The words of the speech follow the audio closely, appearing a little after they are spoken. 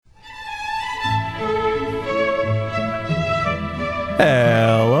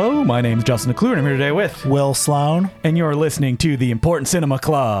Hello, my name's Justin McClure, and I'm here today with Will Sloan. And you're listening to the Important Cinema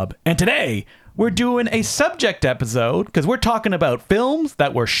Club. And today, we're doing a subject episode because we're talking about films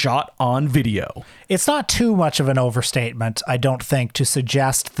that were shot on video. It's not too much of an overstatement, I don't think, to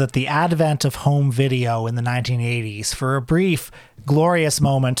suggest that the advent of home video in the 1980s, for a brief, glorious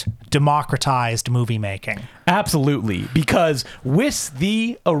moment, democratized movie making. Absolutely, because with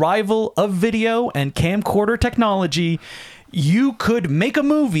the arrival of video and camcorder technology, you could make a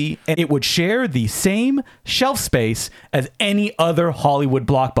movie and it would share the same shelf space as any other Hollywood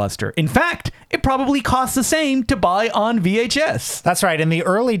blockbuster. In fact, it probably costs the same to buy on VHS. That's right. In the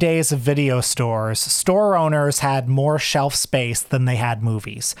early days of video stores, store owners had more shelf space than they had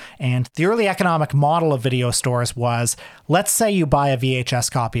movies. And the early economic model of video stores was, let's say you buy a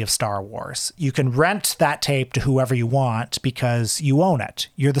VHS copy of Star Wars. You can rent that tape to whoever you want because you own it.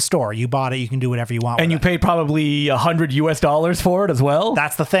 You're the store. You bought it. You can do whatever you want with it. And you paid probably $100 for it as well.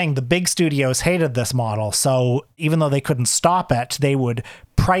 That's the thing. The big studios hated this model. So even though they couldn't stop it, they would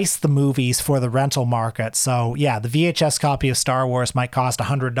price the movies for the rental market. So yeah, the VHS copy of Star Wars might cost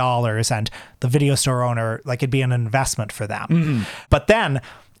 $100 and the video store owner, like, it'd be an investment for them. Mm-hmm. But then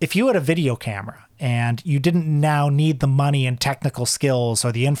if you had a video camera and you didn't now need the money and technical skills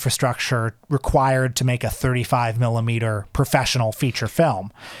or the infrastructure required to make a 35 millimeter professional feature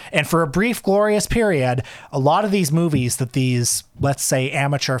film. And for a brief, glorious period, a lot of these movies that these, let's say,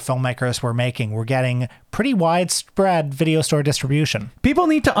 amateur filmmakers were making were getting pretty widespread video store distribution. People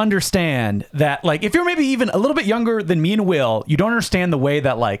need to understand that, like, if you're maybe even a little bit younger than me and Will, you don't understand the way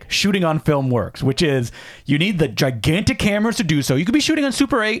that, like, shooting on film works, which is you need the gigantic cameras to do so. You could be shooting on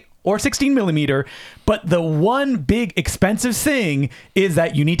Super 8 or 16 millimeter, but the one big expensive thing is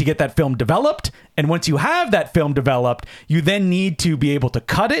that you need to get that film developed. And once you have that film developed, you then need to be able to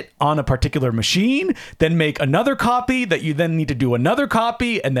cut it on a particular machine, then make another copy that you then need to do another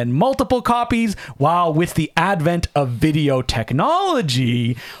copy and then multiple copies. While with the advent of video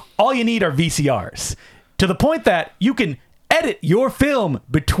technology, all you need are VCRs, to the point that you can edit your film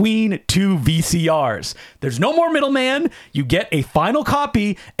between two VCRs. There's no more middleman. You get a final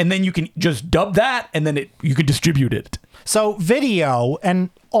copy and then you can just dub that and then you can distribute it. So video,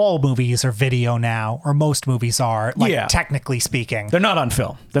 and all movies are video now, or most movies are, like, yeah, technically speaking. They're not on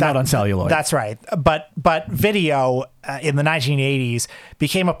film. They're not on celluloid. That's right. But video in the 1980s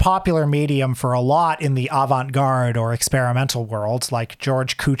became a popular medium for a lot in the avant-garde or experimental worlds, like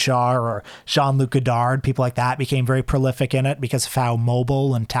George Kuchar or Jean-Luc Godard. People like that became very prolific in it because of how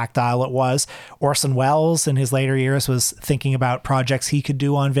mobile and tactile it was. Orson Welles in his later years was thinking about projects he could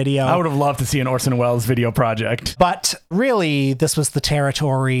do on video. I would have loved to see an Orson Welles video project. But really, this was the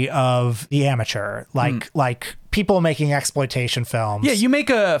territory of the amateur, like people making exploitation films. Yeah, you make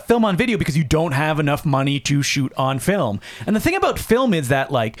a film on video because you don't have enough money to shoot on film. And the thing about film is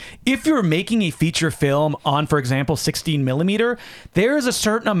that, like, if you're making a feature film on, for example, 16 millimeter, there's a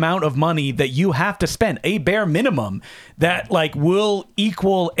certain amount of money that you have to spend, a bare minimum, that, like, will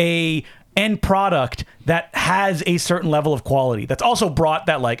equal a end product that has a certain level of quality. That's also brought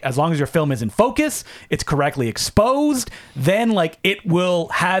that, like, as long as your film is in focus, it's correctly exposed, then, like, it will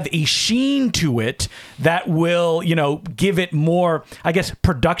have a sheen to it that will, you know, give it more, I guess,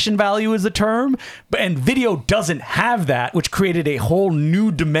 production value is the term. And video doesn't have that, which created a whole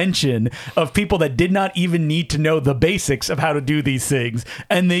new dimension of people that did not even need to know the basics of how to do these things,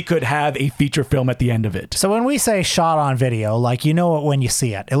 and they could have a feature film at the end of it. So when we say shot on video, like, you know it when you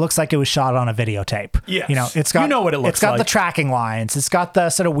see it. It looks like it was shot on a videotape. Yes. You know, it's got, you know what it looks like. It's got the tracking lines. It's got the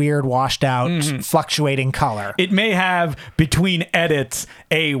sort of weird washed out fluctuating color. It may have between edits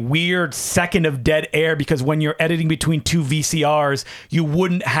a weird second of dead air because when you're editing between two VCRs, you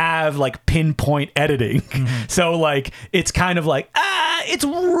wouldn't have, like, pinpoint editing. Mm-hmm. So, like, it's kind of like, it's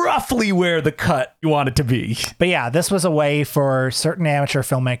roughly where the cut you want it to be. But yeah, this was a way for certain amateur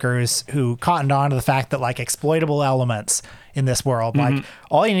filmmakers who cottoned on to the fact that, like, exploitable elements in this world, like,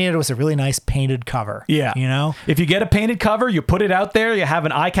 all you needed was a really nice painted cover. Yeah. You know? If you get a painted cover, you put it out there, you have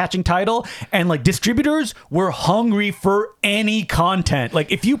an eye-catching title, and, like, distributors were hungry for any content.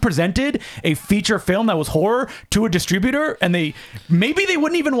 Like, if you presented a feature film that was horror to a distributor and maybe they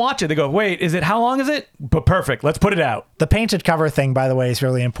wouldn't even watch it. They go, wait, how long is it? But perfect, let's put it out. The painted cover thing, by the way, is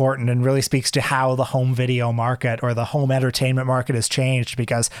really important and really speaks to how the home video market or the home entertainment market has changed,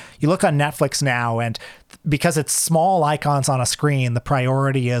 because you look on Netflix now and because it's small icons on a screen, the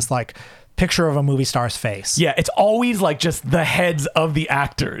priority is, like, picture of a movie star's face. Yeah, it's always like just the heads of the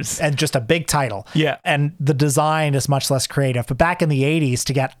actors. And just a big title. Yeah. And the design is much less creative. But back in the 80s,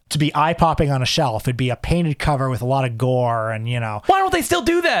 to get to be eye-popping on a shelf, it'd be a painted cover with a lot of gore and, Why don't they still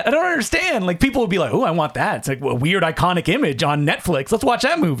do that? I don't understand. Like, people would be like, oh, I want that. It's like a weird iconic image on Netflix. Let's watch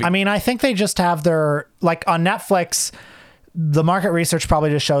that movie. I mean, I think they just have their, like on Netflix, the market research probably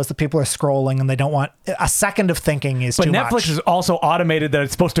just shows that people are scrolling and they don't want a second of thinking is but too Netflix much. is also automated that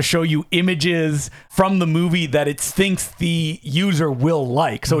it's supposed to show you images from the movie that it thinks the user will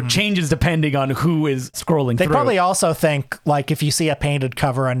like. So it changes depending on who is scrolling They through. probably also think, like, if you see a painted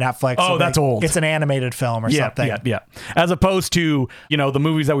cover on Netflix, Oh, that's old. It's an animated film or something. Yeah. As opposed to, the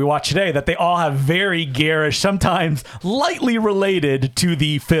movies that we watch today, that they all have very garish, sometimes lightly related to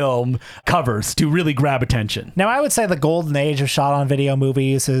the film covers to really grab attention. Now, I would say the golden age of shot on video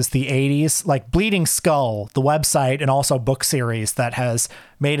movies is the 80s, like Bleeding Skull, the website and also book series that has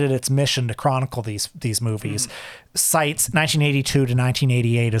made it its mission to chronicle these movies. Cites 1982 to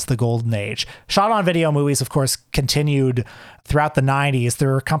 1988 as the golden age. Shot on video movies, of course, continued throughout the 90s.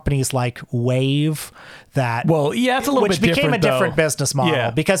 There were companies like Wave that it's a little which bit became different, a different though. business model. Yeah.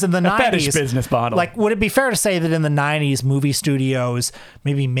 Because in the A 90s, fetish business model. like, would it be fair to say that in the 90s, movie studios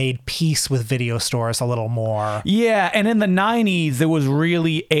maybe made peace with video stores a little more? Yeah, and in the 90s, there was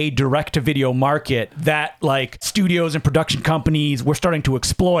really a direct-to-video market that, like, studios and production companies were starting to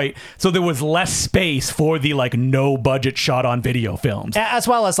exploit. So there was less space for the, like, no-budget shot-on-video films. As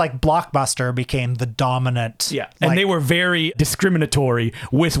well as, like, Blockbuster became the dominant. Yeah, and they were very discriminatory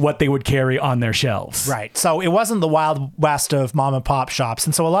with what they would carry on their shelves. Right. So it wasn't the Wild West of mom and pop shops.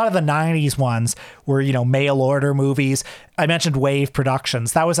 And so a lot of the 90s ones were, mail order movies. I mentioned Wave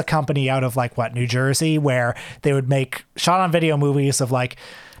Productions. That was a company out of New Jersey, where they would make shot on video movies of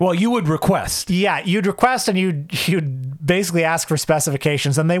Well, you would request. Yeah, you'd request and you'd basically ask for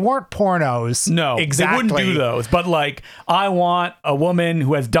specifications, and they weren't pornos. No, exactly. They wouldn't do those. But I want a woman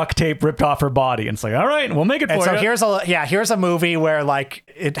who has duct tape ripped off her body, and it's like, all right, we'll make it for and so you. here's a movie where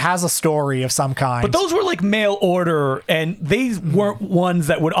it has a story of some kind. But those were mail order, and these weren't ones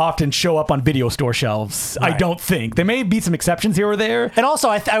that would often show up on video store shelves. Right. I don't think. There may be some exceptions here or there. And also,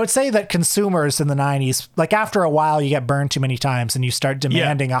 I would say that consumers in the 90s, after a while, you get burned too many times and you start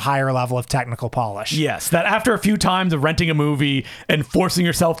demanding a higher level of technical polish. Yes, that after a few times of renting a movie and forcing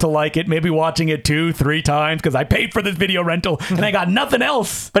yourself to like it, maybe watching it 2-3 times because I paid for this video rental and I got nothing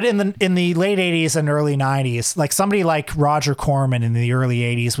else. But in the late 80s and early 90s, somebody like Roger Corman in the early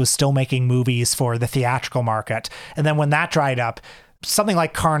 80s was still making movies for the theatrical market. And then when that dried up, something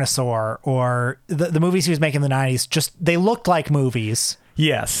like Carnosaur or the movies he was making in the 90s, they looked like movies.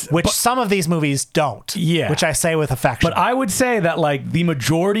 Yes. Which some of these movies don't. Yeah. Which I say with affection. But I would say that the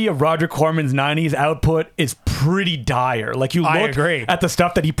majority of Roger Corman's 90s output is pretty dire. You I look agree. at the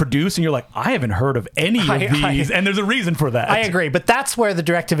stuff that he produced and you're like, I haven't heard of any of these. And there's a reason for that. I agree. But that's where the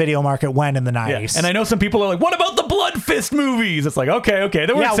direct-to-video market went in the 90s. Yeah. And I know some people are like, what about the Blood Fist movies? It's like, okay.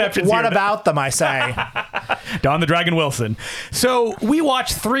 There were exceptions what here. about them, I say? Don the Dragon Wilson. So we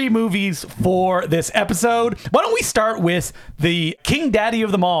watched 3 movies for this episode. Why don't we start with the King Daddy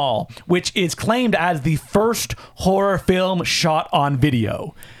of them all, which is claimed as the first horror film shot on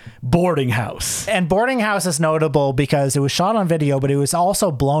video. Boarding House. And Boarding House is notable because it was shot on video, but it was also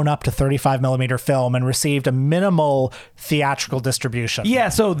blown up to 35 millimeter film and received a minimal theatrical distribution. Yeah,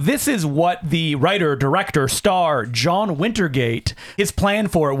 so this is what the writer, director, star, John Wintergate, his plan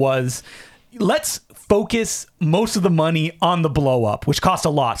for it was, let's focus most of the money on the blow up, which costs a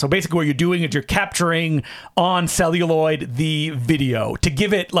lot. So basically what you're doing is you're capturing on celluloid the video to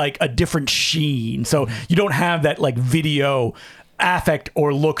give it a different sheen. So you don't have that video affect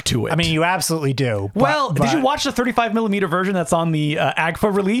or look to it. I mean, you absolutely do. Did you watch the 35 millimeter version that's on the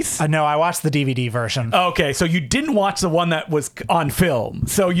AGFA release? No, I watched the DVD version. Okay, so you didn't watch the one that was on film.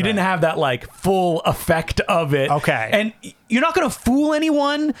 So you didn't have that full effect of it. Okay. And you're not going to fool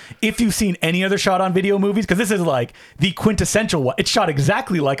anyone if you've seen any other shot on video movies, because this is the quintessential one. It's shot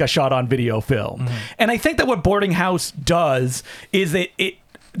exactly like a shot on video film. Mm-hmm. And I think that what Boarding House does is that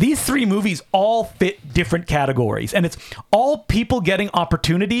these 3 movies all fit different categories, and it's all people getting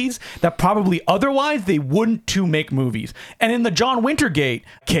opportunities that probably otherwise they wouldn't to make movies. And in the John Wintergate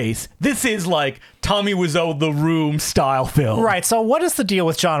case, this is Tommy Wiseau, The Room style film. Right. So what is the deal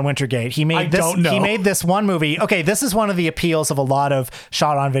with John Wintergate? He made He made this one movie. Okay, this is one of the appeals of a lot of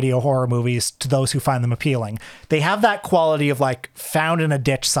shot on video horror movies to those who find them appealing. They have that quality of found in a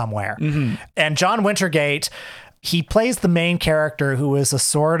ditch somewhere. Mm-hmm. And John Wintergate He plays the main character who is a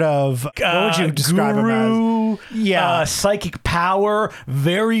sort of, what would you describe him guru, as? Yeah. Psychic power,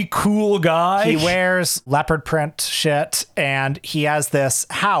 very cool guy. He wears leopard print shit, and he has this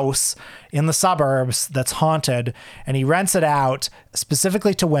house in the suburbs that's haunted, and he rents it out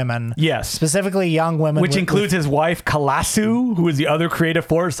specifically to women. Yes. Specifically young women. Which includes his wife, Kalasu, who is the other creative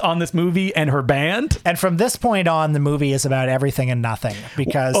force on this movie, and her band. And from this point on, the movie is about everything and nothing.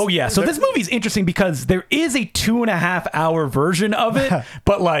 Because oh, yeah. So this movie's interesting because there is a 2.5 hour version of it,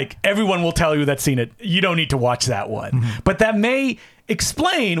 but like everyone will tell you that's seen it. You don't need to watch that one. But that may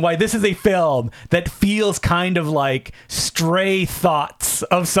explain why this is a film that feels kind of like stray thoughts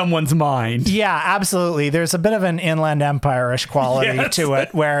of someone's mind. Yeah, absolutely. There's a bit of an Inland Empire-ish quality to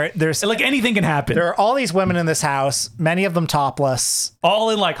it, where there's like anything can happen. There are all these women in this house, many of them topless, all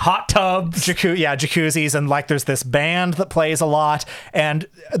in like hot tubs, jacuzzis, and like there's this band that plays a lot, and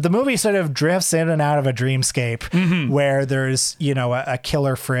the movie sort of drifts in and out of a dreamscape where there's, you know, a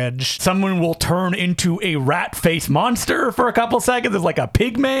killer fridge. Someone will turn into a rat face monster for a couple seconds. There's like a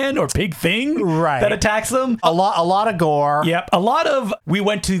pig man or pig thing that attacks them. A lot of gore. Yep. A lot of, we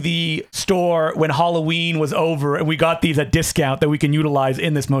went to the store when Halloween was over and we got these at discount that we can utilize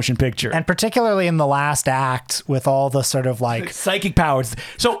in this motion picture. And particularly in the last act with all the sort of like psychic powers.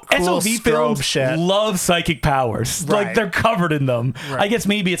 So cool SOV films love psychic powers. Right. Like they're covered in them. Right. I guess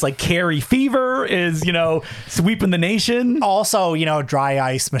maybe it's like Carrie Fever is, you know, sweeping the nation. Also, you know, dry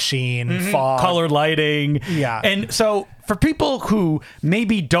ice machine, fog. Colored lighting. Yeah. And so for people who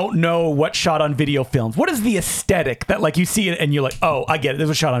maybe don't know what shot on video films, what is the aesthetic that like you see it and you're like, oh, I get it. There's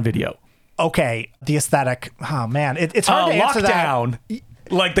a shot on video. Okay. The aesthetic. Oh, man. It's hard to answer lockdown. That.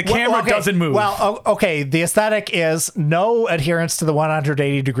 Like the camera doesn't move. Well, okay. The aesthetic is no adherence to the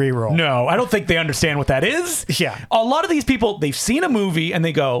 180-degree rule. No, I don't think they understand what that is. Yeah. A lot of these people, they've seen a movie and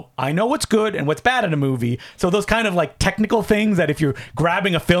they go, I know what's good and what's bad in a movie. So those kind of like technical things that if you're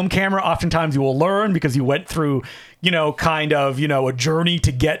grabbing a film camera, oftentimes you will learn because you went through, you know, kind of, you know, a journey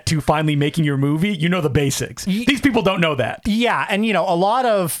to get to finally making your movie. You know the basics. These people don't know that. Yeah. And, you know, a lot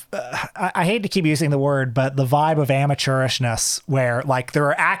of, I hate to keep using the word, but the vibe of amateurishness where like there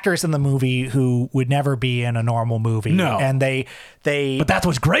are actors in the movie who would never be in a normal movie. No. And they but that's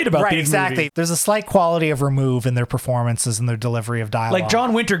what's great about these exactly. movies. There's a slight quality of remove in their performances and their delivery of dialogue. Like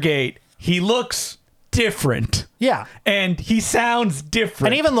John Wintergate, he looks different. Yeah. And he sounds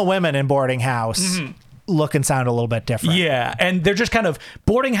different. And even the women in Boarding House look and sound a little bit different. Yeah, and they're just kind of,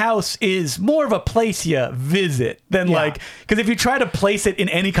 Boarding House is more of a place you visit than like, because if you try to place it in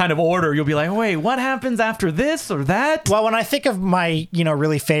any kind of order, you'll be like, wait, what happens after this or that? Well, when I think of my, you know,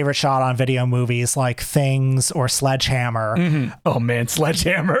 really favorite shot on video movies like Things or Sledgehammer. Oh man,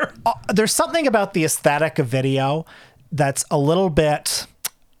 Sledgehammer. There's something about the aesthetic of video that's a little bit...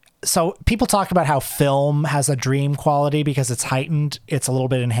 So people talk about how film has a dream quality because it's heightened, it's a little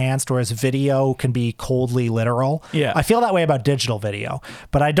bit enhanced, whereas video can be coldly literal. Yeah. I feel that way about digital video,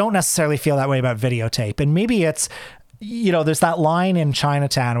 but I don't necessarily feel that way about videotape. And maybe it's, you know, there's that line in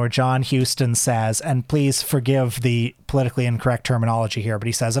Chinatown where John Huston says, and please forgive the politically incorrect terminology here, but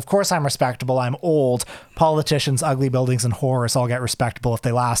he says, of course I'm respectable, I'm old, politicians, ugly buildings, and horrors all get respectable if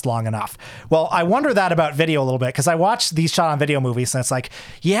they last long enough. Well, I wonder that about video a little bit, because I watch these shot on video movies and it's like,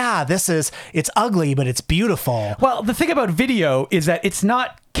 yeah, it's ugly, but it's beautiful. Well, the thing about video is that it's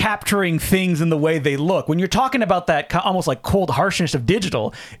not capturing things in the way they look. When you're talking about that almost like cold harshness of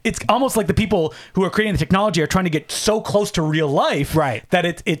digital, it's almost like the people who are creating the technology are trying to get so close to real life that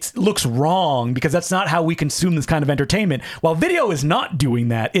it looks wrong, because that's not how we consume this kind of entertainment. While video is not doing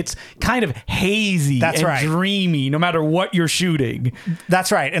that, it's kind of hazy and dreamy no matter what you're shooting.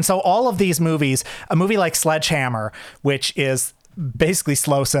 That's right. And so all of these movies, a movie like Sledgehammer, which is basically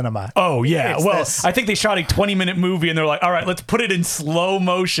slow cinema. Oh yeah. I think they shot a 20-minute movie and they're like, all right, let's put it in slow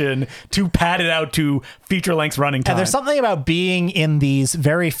motion to pad it out to feature length running time. And there's something about being in these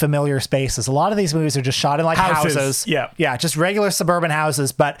very familiar spaces. A lot of these movies are just shot in like houses. Yeah. Yeah. Just regular suburban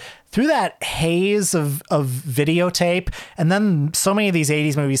houses. But through that haze of videotape, and then so many of these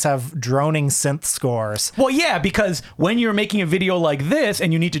 80s movies have droning synth scores. Well, yeah, because when you're making a video like this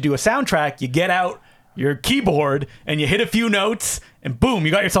and you need to do a soundtrack, you get out your keyboard and you hit a few notes and boom,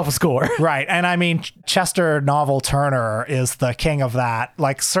 you got yourself a score. Right. And I mean, Chester Novel Turner is the king of that.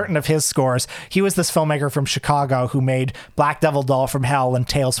 Like certain of his scores, he was this filmmaker from Chicago who made Black Devil Doll from Hell and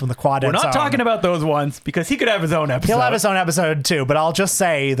Tales from the Quad Zone. We're not talking about those ones because he could have his own episode. He'll have his own episode too, but I'll just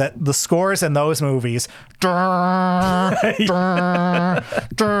say that the scores in those movies, like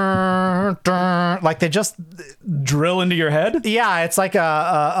they just drill into your head. Yeah, it's like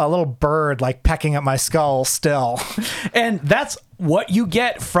a little bird like pecking at my skull still. And that's what you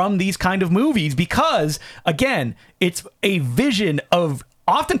get from these kind of movies because, again, it's a vision of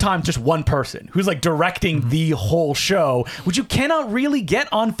oftentimes just one person who's like directing the whole show, which you cannot really get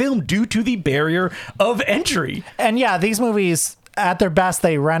on film due to the barrier of entry. And yeah, these movies, at their best,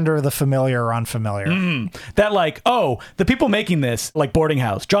 they render the familiar unfamiliar. That like, oh, the people making this, like Boarding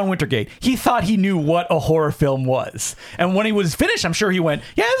House, John Wintergate, he thought he knew what a horror film was. And when he was finished, I'm sure he went,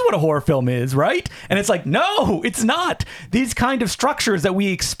 yeah, this is what a horror film is, right? And it's like, no, it's not. These kind of structures that we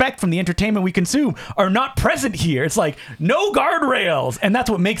expect from the entertainment we consume are not present here. It's like, no guardrails. And that's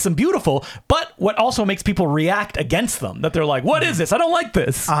what makes them beautiful. But what also makes people react against them, that they're like, what is this? I don't like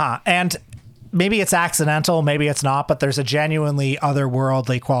this. And maybe it's accidental, maybe it's not, but there's a genuinely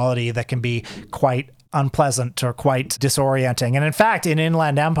otherworldly quality that can be quite unpleasant or quite disorienting. And in fact, in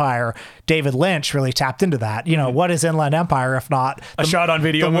Inland Empire, David Lynch really tapped into that. You know, what is Inland Empire if not a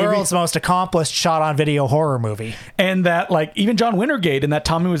shot-on-video movie? The world's most accomplished shot-on-video horror movie. And that, like, even John Wintergate in that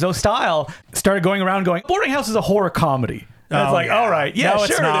Tommy Wiseau style started going around going, Boarding House is a horror comedy. And it's like, all right, yeah, no,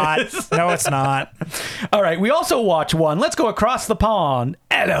 sure it's not. it is. No, it's not. All right, we also watch one. Let's go across the pond.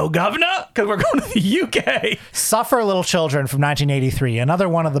 Hello, governor, because we're going to the UK. Suffer Little Children from 1983, another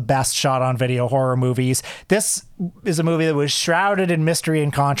one of the best shot-on-video horror movies. This is a movie that was shrouded in mystery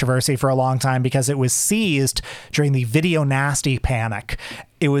and controversy for a long time because it was seized during the Video Nasty panic.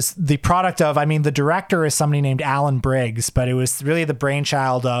 It was the product of, I mean, the director is somebody named Alan Briggs, but it was really the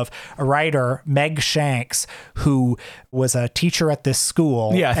brainchild of a writer, Meg Shanks, who was a teacher at this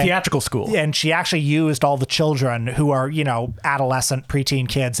school. Yeah, theatrical school. And she actually used all the children who are, you know, adolescent, preteen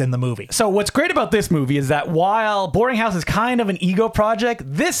kids in the movie. So what's great about this movie is that while Boarding House is kind of an ego project,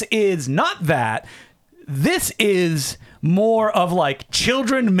 this is not that. This is more of like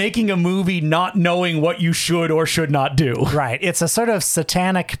children making a movie not knowing what you should or should not do. Right. It's a sort of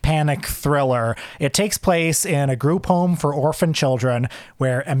satanic panic thriller. It takes place in a group home for orphan children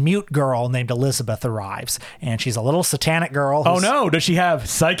where a mute girl named Elizabeth arrives. And she's a little satanic girl. Oh no, does she have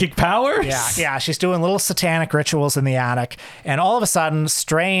psychic powers? Yeah, she's doing little satanic rituals in the attic. And all of a sudden,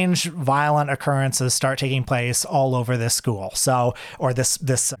 strange, violent occurrences start taking place all over this school. So, or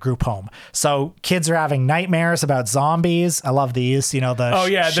this group home. So kids are having nightmares about zombies. I love these, you know,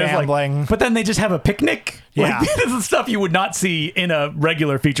 the shambling. Like, but then they just have a picnic. Yeah. Like, this is stuff you would not see in a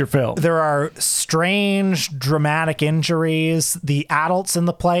regular feature film. There are strange, dramatic injuries. The adults in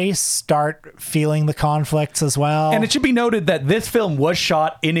the place start feeling the conflicts as well. And it should be noted that this film was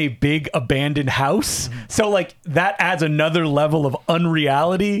shot in a big abandoned house. So, like, that adds another level of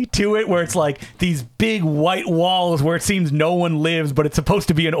unreality to it, where it's like these big white walls where it seems no one lives, but it's supposed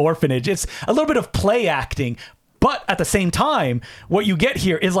to be an orphanage. It's a little bit of play acting. But at the same time, what you get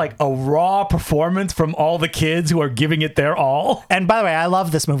here is like a raw performance from all the kids who are giving it their all. And by the way, I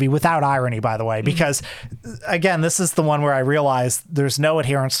love this movie without irony, by the way, because again, this is the one where I realized there's no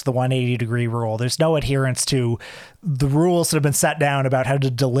adherence to the 180-degree rule. There's no adherence to the rules that have been set down about how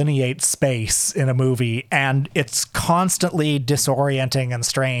to delineate space in a movie. And it's constantly disorienting and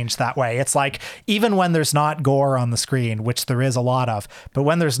strange that way. It's like, even when there's not gore on the screen, which there is a lot of, but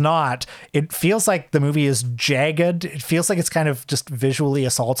when there's not, it feels like the movie is jagged. It feels like it's kind of just visually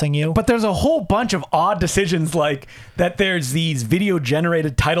assaulting you. But there's a whole bunch of odd decisions, like that there's these video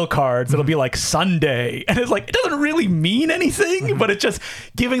generated title cards that'll be like Sunday. And it's like, it doesn't really mean anything, but it's just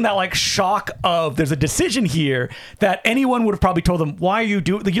giving that like shock of there's a decision here that anyone would have probably told them, why are you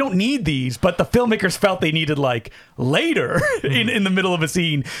doing, like, you don't need these, but the filmmakers felt they needed like later in the middle of a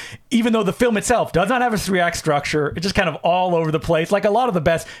scene, even though the film itself does not have a 3-act structure. It's just kind of all over the place. Like a lot of the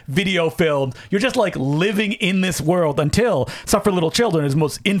best video films, you're just like living in this world until Suffer Little Children is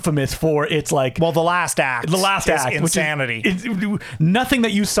most infamous for its like, well, the last act is insanity. Which is, nothing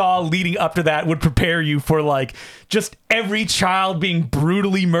that you saw leading up to that would prepare you for like just every child being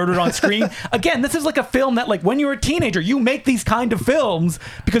brutally murdered on screen. Again, this is like a film that like when you're a teenager, you make these kind of films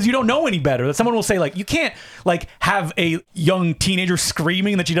because you don't know any better. That someone will say like, you can't like have a young teenager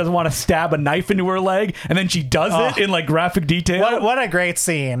screaming that she doesn't want to stab a knife into her leg, and then she does it in like graphic detail. What a great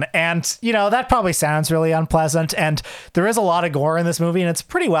scene. And you know, that probably sounds really unpleasant, and there is a lot of gore in this movie, and it's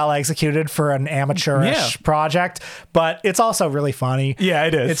pretty well executed for an amateurish project, but it's also really funny. Yeah,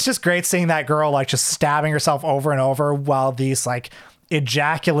 it is. It's just great seeing that girl like just stabbing herself over and over while these like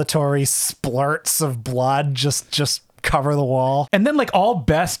ejaculatory splurts of blood just cover the wall. And then like all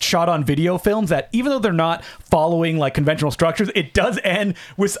best shot on video films, that even though they're not following like conventional structures, it does end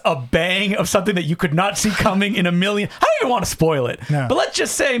with a bang of something that you could not see coming in a million. I don't even want to spoil it, but let's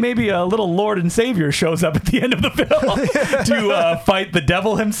just say maybe a little Lord and Savior shows up at the end of the film to fight the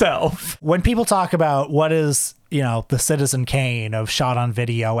devil himself. When people talk about what is the Citizen Kane of shot on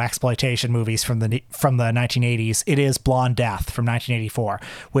video exploitation movies from the 1980s. It is Blonde Death from 1984,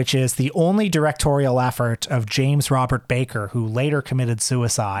 which is the only directorial effort of James Robert Baker, who later committed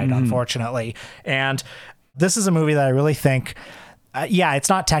suicide, unfortunately. And this is a movie that I really think, it's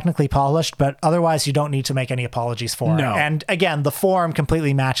not technically polished, but otherwise you don't need to make any apologies for it. And again, the form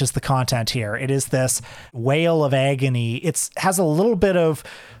completely matches the content here. It is this wail of agony. It has a little bit of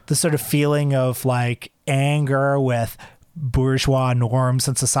the sort of feeling of like anger with bourgeois norms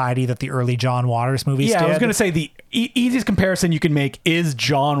and society that the early John Waters movies did. I was going to say the easiest comparison you can make is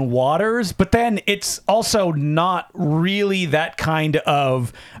John Waters, but then it's also not really that kind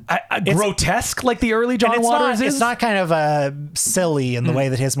of grotesque like the early John Waters is. It's not kind of silly in the way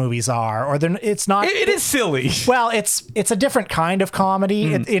that his movies are, or it's not. It is silly. Well, it's a different kind of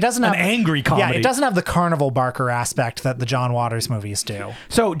comedy. It doesn't have an angry comedy. Yeah, it doesn't have the carnival barker aspect that the John Waters movies do.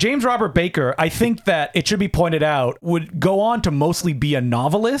 So James Robert Baker, I think that it should be pointed out, would go on to mostly be a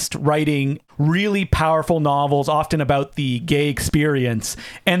novelist, writing really powerful novels, often about the gay experience,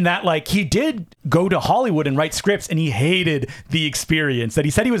 and that like he did go to Hollywood and write scripts, and he hated the experience. That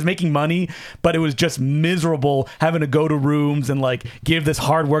he said he was making money, but it was just miserable having to go to rooms and like give this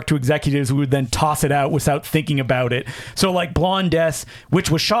hard work to executives who would then toss it out without thinking about it. So like Blonde Death,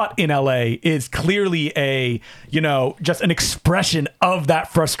 which was shot in LA, is clearly just an expression of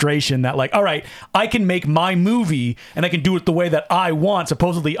that frustration that like, all right, I can make my movie and I can do it the way that I want,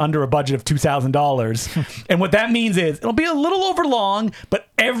 supposedly under a budget of $2,000. And what that means is it'll be a little over long, but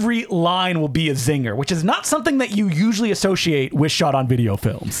every line will be a zinger, which is not something that you usually associate with shot on video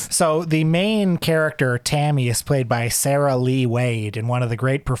films. So the main character, Tammy, is played by Sarah Lee Wade in one of the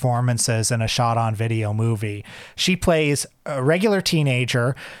great performances in a shot on video movie. She plays a regular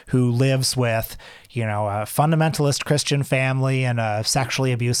teenager who lives with a fundamentalist Christian family and a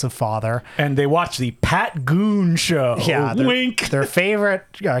sexually abusive father. And they watch the Pat Goon show. Yeah, wink. Their favorite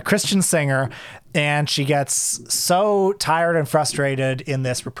Christian singer. And she gets so tired and frustrated in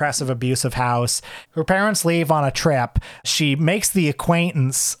this repressive, abusive house. Her parents leave on a trip. She makes the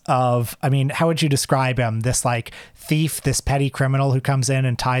acquaintance of, how would you describe him? This like thief, this petty criminal who comes in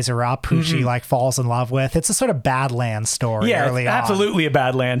and ties her up, who she like falls in love with. It's a sort of Badlands story early on. Absolutely a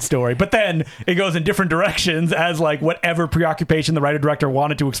Badlands story. But then it goes in different directions as like whatever preoccupation the writer-director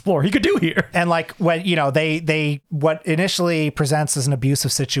wanted to explore, he could do here. And like when, they what initially presents as an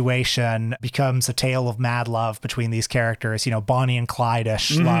abusive situation becomes a tale of mad love between these characters, Bonnie and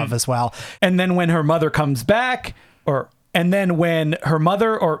Clyde-ish love as well. And then when her mother comes back, and then when her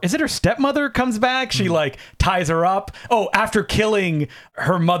mother, or is it her stepmother, comes back, she like ties her up. Oh, after killing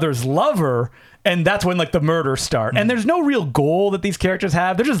her mother's lover. And that's when like the murders start. And there's no real goal that these characters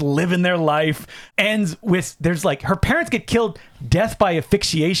have. They're just living their life. Ends with, there's like, her parents get killed, death by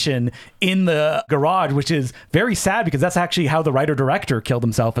asphyxiation in the garage, which is very sad because that's actually how the writer-director killed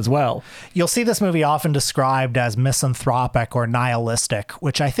himself as well. You'll see this movie often described as misanthropic or nihilistic,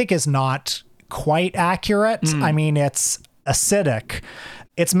 which I think is not quite accurate. It's acidic.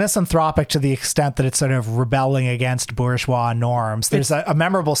 It's misanthropic to the extent that it's sort of rebelling against bourgeois norms. There's a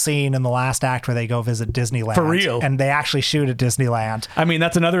memorable scene in the last act where they go visit Disneyland. For real. And they actually shoot at Disneyland.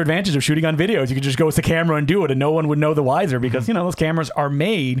 That's another advantage of shooting on videos. You could just go with the camera and do it and no one would know the wiser because, those cameras are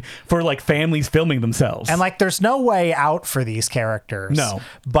made for like families filming themselves. And like there's no way out for these characters. No.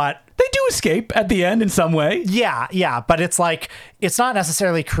 But they do escape at the end in some way. Yeah. But it's like, it's not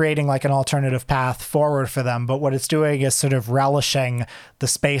necessarily creating like an alternative path forward for them, but what it's doing is sort of relishing the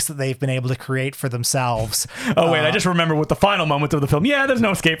space that they've been able to create for themselves. Oh, wait, I just remember with the final moments of the film. Yeah, there's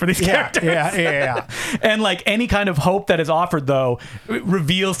no escape for these characters. Yeah. And like any kind of hope that is offered, though,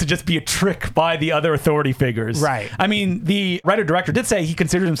 reveals to just be a trick by the other authority figures. Right. The writer-director did say he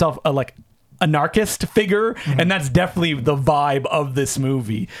considers himself like anarchist figure, and that's definitely the vibe of this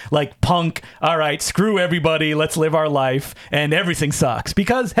movie. Like punk, all right, screw everybody, let's live our life, and everything sucks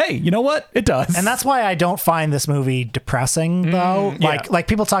because hey, you know what, it does. And that's why I don't find this movie depressing though. Like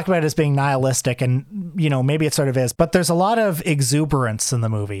people talk about it as being nihilistic, and maybe it sort of is, but there's a lot of exuberance in the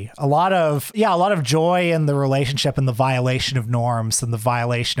movie, a lot of joy in the relationship and the violation of norms and the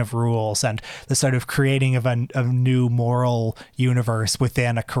violation of rules and the sort of creating of a new moral universe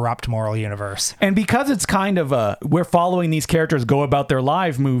within a corrupt moral universe. And because it's kind of we're following these characters go about their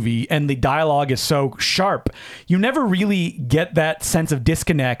life movie and the dialogue is so sharp, you never really get that sense of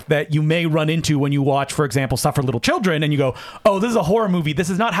disconnect that you may run into when you watch, for example, Suffer Little Children and you go, oh, this is a horror movie. This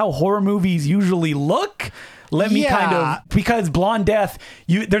is not how horror movies usually look. let me kind Yeah. of, because Blonde Death,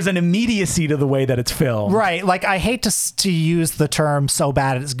 there's an immediacy to the way that it's filmed. Right. Like, I hate to use the term so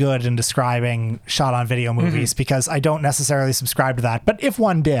bad it's good in describing shot on video movies because I don't necessarily subscribe to that. But if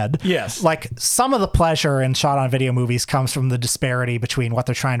one did, Yes. like, some of the pleasure in shot on video movies comes from the disparity between what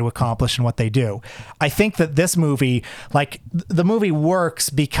they're trying to accomplish and what they do. I think that this movie, like, the movie works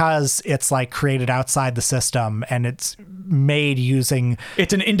because it's like created outside the system and it's made using.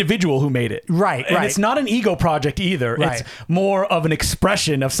 It's an individual who made it. Right, And right. it's not an ego project either. Right. It's more of an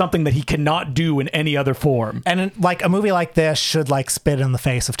expression of something that he cannot do in any other form. And like a movie like this should like spit in the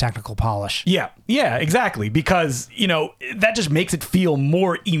face of technical polish. Yeah, exactly. Because, that just makes it feel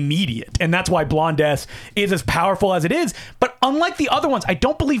more immediate. And that's why Blondes is as powerful as it is. But unlike the other ones, I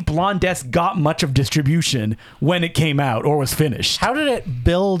don't believe Blondes got much of distribution when it came out or was finished. How did it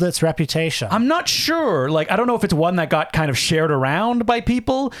build its reputation? I'm not sure. Like, I don't know if it's one that got kind of shared around by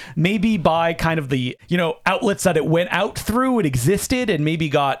people, maybe by kind of the, outlets that it went out through. It existed and maybe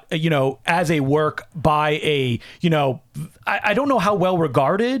got, as a work by a, I don't know how well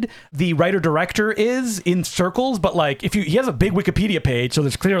regarded the writer director is in circles, but like he has a big Wikipedia page, so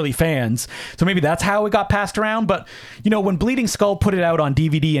there's clearly fans. So maybe that's how it got passed around. But, when Bleeding Skull put it out on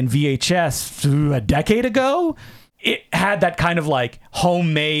DVD and VHS a decade ago, it had that kind of like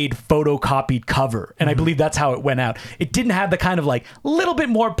homemade photocopied cover. And I believe that's how it went out. It didn't have the kind of like little bit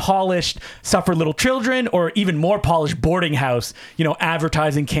more polished Suffer Little Children or even more polished Boarding House,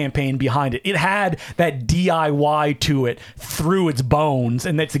 advertising campaign behind it. It had that DIY to it through its bones,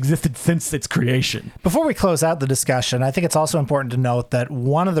 and that's existed since its creation. Before we close out the discussion, I think it's also important to note that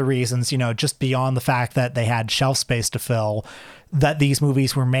one of the reasons, just beyond the fact that they had shelf space to fill, that these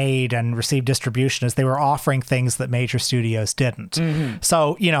movies were made and received distribution is they were offering things that major studios didn't.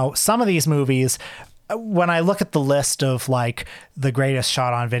 So, some of these movies, when I look at the list of like the greatest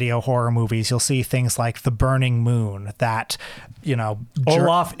shot on video horror movies, you'll see things like The Burning Moon, that,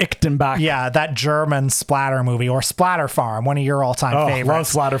 Olaf Ichtenbach. Yeah, that German splatter movie, or Splatter Farm, one of your all-time favorites. Love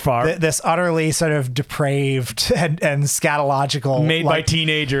Splatter Farm. This utterly sort of depraved and scatological, Made by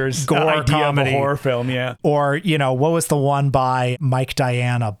teenagers, gore idea comedy. of a horror film, yeah. Or, what was the one by Mike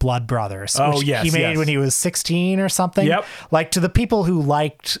Diana, Blood Brothers? Which he made when he was 16 or something. Yep. Like, to the people who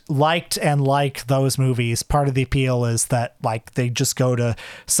liked and like those movies, part of the appeal is that like they just go to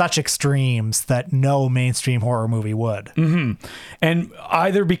such extremes that no mainstream horror movie would. And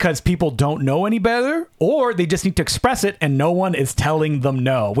either because people don't know any better, or they just need to express it and no one is telling them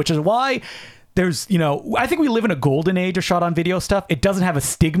no, which is why there's, I think we live in a golden age of shot on video stuff. It doesn't have a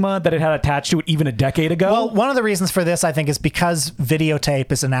stigma that it had attached to it even a decade ago. Well, one of the reasons for this, I think, is because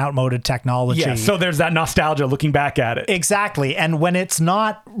videotape is an outmoded technology. Yeah, so there's that nostalgia looking back at it. Exactly. And when it's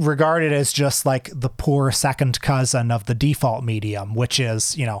not regarded as just like the poor second cousin of the default medium, which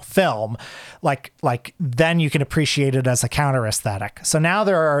is, film, like then you can appreciate it as a counter aesthetic. So now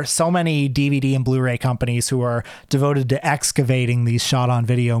there are so many DVD and Blu-ray companies who are devoted to excavating these shot on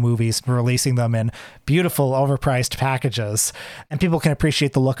video movies and releasing them in beautiful overpriced packages, and people can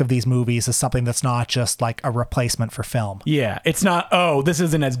appreciate the look of these movies as something that's not just like a replacement for film. Yeah, it's not, this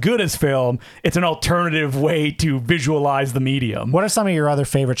isn't as good as film. It's an alternative way to visualize the medium. What are some of your other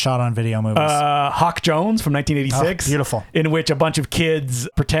favorite shot on video movies? Hawk Jones from 1986. Oh, beautiful. In which a bunch of kids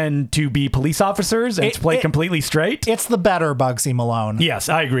pretend to be police officers and it's played completely straight. It's the better Bugsy Malone. Yes,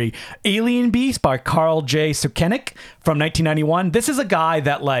 I agree. Alien Beast by Carl J. Sukenik from 1991. This is a guy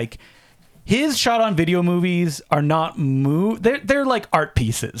that like, his shot on video movies are not they're like art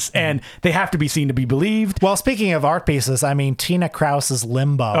pieces, and they have to be seen to be believed. Well, speaking of art pieces, I mean, Tina Krause's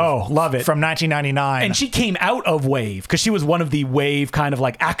Limbo. Oh, love it. From 1999. And she came out of Wave because she was one of the Wave kind of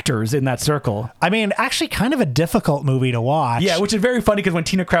like actors in that circle. I mean, actually kind of a difficult movie to watch. Yeah, which is very funny because when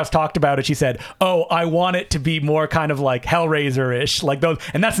Tina Krause talked about it, she said, I want it to be more kind of like Hellraiser-ish, like those.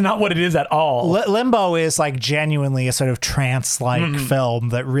 And that's not what it is at all. Limbo is like genuinely a sort of trance-like film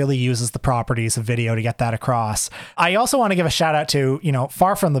that really uses the properties of video to get that across. I also want to give a shout out to,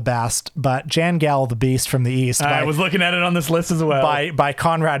 far from the best, but Jan Gell, the Beast from the East. I was looking at it on this list as well. By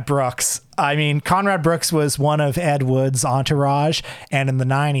Conrad Brooks. I mean, Conrad Brooks was one of Ed Wood's entourage, and in the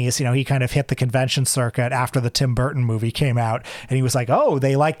 90s, he kind of hit the convention circuit after the Tim Burton movie came out, and he was like,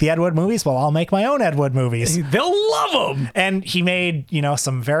 they like the Ed Wood movies? Well, I'll make my own Ed Wood movies. They'll love them! And he made,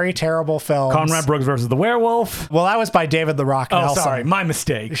 some very terrible films. Conrad Brooks versus the Werewolf. Well, that was by David the Rock Nelson. Oh, sorry, my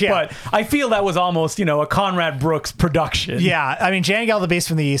mistake. Yeah. But I feel that was almost, a Conrad Brooks production. Yeah, I mean, Jan Gell, the Beast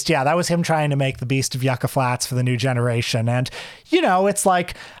from the East, that was him trying to make the Beast of Yucca Flats for the new generation. And, it's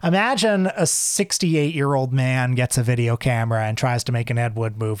like, imagine a 68-year-old man gets a video camera and tries to make an Ed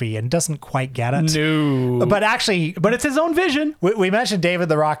Wood movie and doesn't quite get it. No. But actually, But it's his own vision. we mentioned David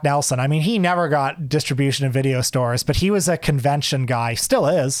the Rock Nelson. I mean, he never got distribution in video stores, but he was a convention guy. Still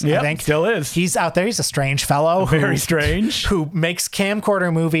is, I think. Still is. He's out there. He's a strange fellow. Very strange. Who makes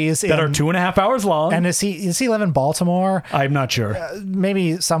camcorder movies That are 2.5 hours long. And does he live in Baltimore? I'm not sure.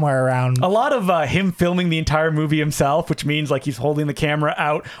 Maybe somewhere around. A lot of him filming the entire movie himself, which means like he's holding the camera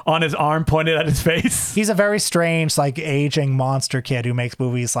out on his arm pointed at his face. He's a very strange, like, aging monster kid who makes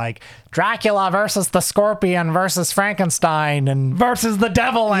movies like Dracula versus the Scorpion versus Frankenstein and Versus the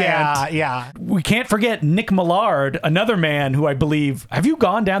Devil Ant. yeah. We can't forget Nick Millard, another man who I believe... Have you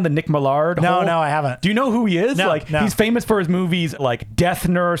gone down the Nick Millard hole? No, I haven't. Do you know who he is? No. He's famous for his movies like Death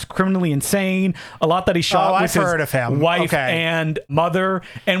Nurse, Criminally Insane, a lot that he shot with I've his heard of him. wife Okay. and mother.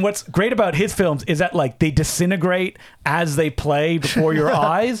 And what's great about his films is that like they disintegrate as they play before your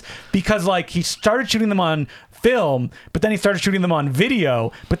eyes, because like he started shooting them on film, but then he started shooting them on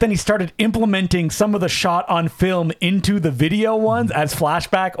video, but then he started implementing some of the shot on film into the video ones as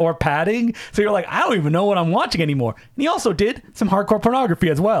flashback or padding. So you're like, I don't even know what I'm watching anymore. And he also did some hardcore pornography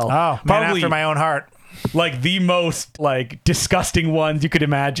as well. Oh, man after my own heart. Like the most like disgusting ones you could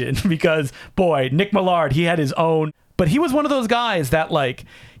imagine, because boy, Nick Millard, he had his own, but he was one of those guys that like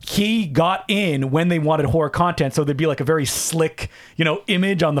he got in when they wanted horror content, so there'd be like a very slick,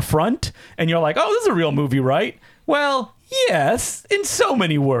 image on the front, and you're like, oh, this is a real movie, right? Well, yes, in so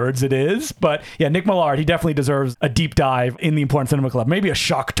many words it is. But yeah, Nick Millard, he definitely deserves a deep dive in the Important Cinema Club. Maybe a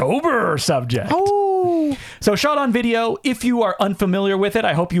Shocktober subject. Oh. So Shot on Video, if you are unfamiliar with it,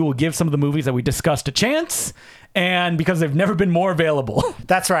 I hope you will give some of the movies that we discussed a chance. And because they've never been more available.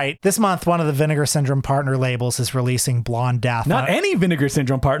 That's right. This month, one of the Vinegar Syndrome partner labels is releasing Blonde Death. Not any Vinegar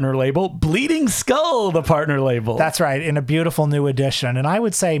Syndrome partner label, Bleeding Skull, the partner label. That's right, in a beautiful new edition. And I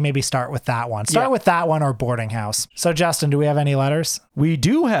would say maybe start with that one. Start with that one or Boarding House. So, Justin, do we have any letters? We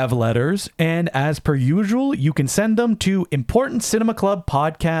do have letters, and as per usual, you can send them to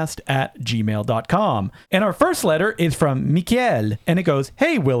importantcinemaclubpodcast@gmail.com. And our first letter is from Michael, and it goes,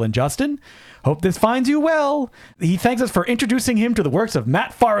 Hey, Will and Justin. Hope this finds you well. He thanks us for introducing him to the works of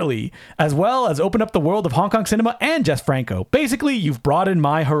Matt Farley, as well as open up the world of Hong Kong cinema and Jess Franco. Basically, you've broadened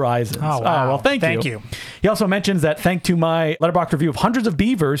my horizons. Oh, wow. Well, thank you. He also mentions that thanks to my Letterboxd review of Hundreds of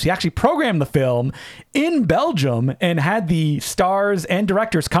Beavers, he actually programmed the film in Belgium and had the stars and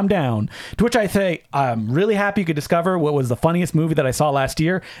directors come down. To which I say, I'm really happy you could discover what was the funniest movie that I saw last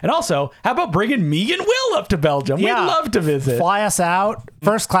year. And also, how about bringing me and Will up to Belgium? Yeah. We'd love to visit. Fly us out.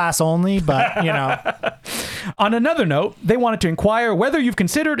 First class only, but, On another note, they wanted to inquire whether you've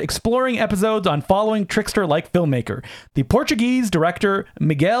considered exploring episodes on following trickster-like filmmaker, the Portuguese director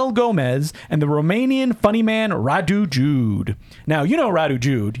Miguel Gomez and the Romanian funny man Radu Jude. Now, you know Radu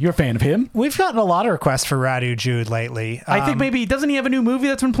Jude. You're a fan of him. We've gotten a lot of requests for Radu Jude lately. I think maybe, doesn't he have a new movie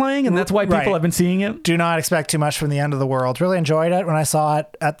that's been playing, and that's why people Right. have been seeing it? Do not expect too much from the end of the world. Really enjoyed it when I saw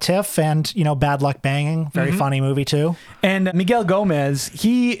it at TIFF, and, Bad Luck Banging. Very funny movie, too. And Miguel Gomez,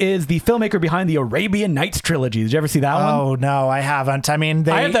 he is the filmmaker behind the Arabian Nights trilogy. Did you ever see that one? Oh, no, I haven't. I mean,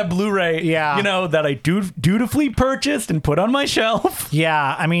 I have that Blu-ray, that I dutifully purchased and put on my shelf.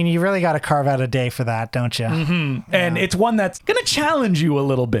 Yeah, I mean, you really got to carve out a day for that, don't you? Mm-hmm. And it's one that's going to challenge you a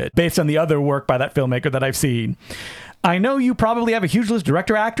little bit based on the other work by that filmmaker that I've seen. I know you probably have a huge list of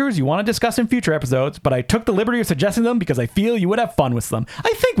director actors you want to discuss in future episodes, but I took the liberty of suggesting them because I feel you would have fun with them.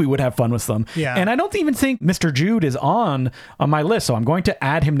 I think we would have fun with them. Yeah. And I don't even think Mr. Jude is on my list, so I'm going to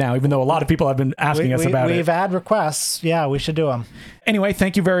add him now, even though a lot of people have been asking us about it. We've had requests. Yeah, we should do them. Anyway,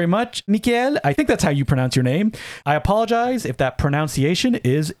 thank you very much, Michael. I think that's how you pronounce your name. I apologize if that pronunciation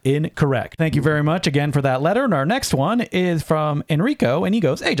is incorrect. Thank you very much again for that letter. And our next one is from Enrico, and he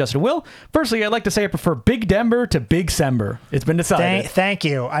goes, Hey, Justin Will. Firstly, I'd like to say I prefer Big Dember to Big Sember. It's been decided. Thank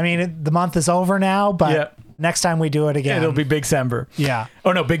you. I mean, the month is over now, but Yep. next time we do it again, It'll be Big Sember. Yeah.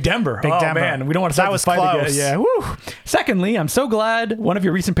 Oh, no, Big Denver. Big Denver. Man, we don't want to start That this was fight close. again. Yeah, woo. Secondly, I'm so glad one of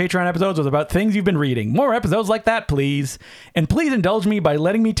your recent Patreon episodes was about things you've been reading. More episodes like that, please. And please indulge me by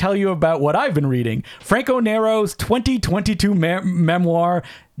letting me tell you about what I've been reading. Franco Nero's 2022 memoir,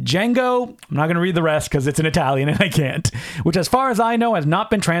 Django. I'm not going to read the rest because it's in Italian and I can't. Which, as far as I know, has not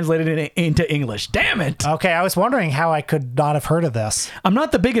been translated into English. Damn it. Okay, I was wondering how I could not have heard of this. I'm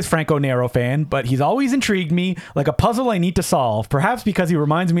not the biggest Franco Nero fan, but he's always intrigued me like a puzzle I need to solve, perhaps because he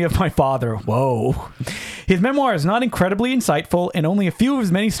reminds me of my father. Whoa. His memoir is not incredibly insightful, and only a few of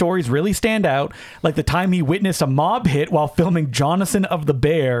his many stories really stand out, like the time he witnessed a mob hit while filming Jonathan of the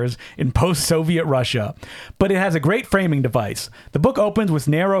Bears in post-Soviet Russia. But it has a great framing device. The book opens with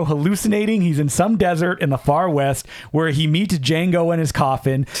Nero Nero hallucinating he's in some desert in the far west where he meets Django in his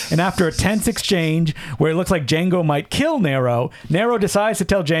coffin. And after a tense exchange where it looks like Django might kill Nero, Nero decides to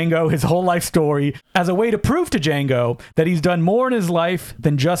tell Django his whole life story as a way to prove to Django that he's done more in his life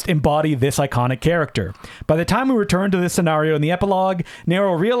than just embody this iconic character. By the time we return to this scenario in the epilogue,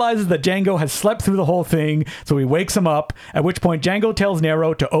 Nero realizes that Django has slept through the whole thing, so he wakes him up, at which point Django tells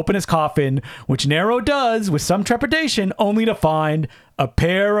Nero to open his coffin, which Nero does with some trepidation, only to find a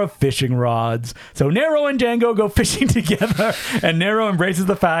pair of fishing rods. So Nero and Django go fishing together, and Nero embraces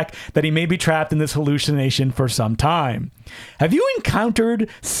the fact that he may be trapped in this hallucination for some time. Have you encountered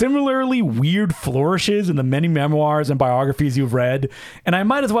similarly weird flourishes in the many memoirs and biographies you've read? And I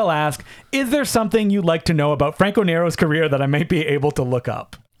might as well ask, is there something you'd like to know about Franco Nero's career that I might be able to look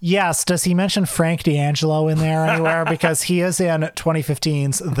up? Yes. Does he mention Frank D'Angelo in there anywhere? Because he is in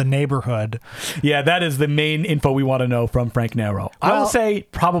 2015's The Neighborhood. Yeah, that is the main info we want to know from Frank Nero. I will say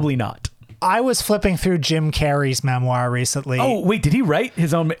probably not. I was flipping through Jim Carrey's memoir recently. Oh, wait, did he write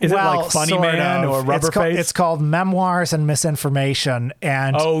his own? Is it like Funny Man or Rubberface? It's called Memoirs and Misinformation.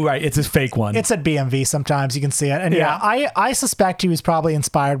 And oh, right. It's his fake one. It's at BMV sometimes. You can see it. And yeah, I suspect he was probably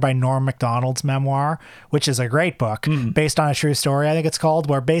inspired by Norm Macdonald's memoir, which is a great book based on a true story, I think it's called,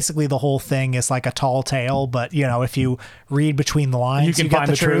 where basically the whole thing is like a tall tale. But, you know, if you read between the lines, you can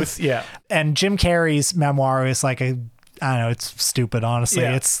find the truth. Yeah. And Jim Carrey's memoir is like I don't know, it's stupid, honestly.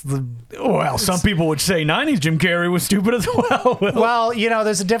 Yeah. Some people would say 90s Jim Carrey was stupid as well. Well, you know,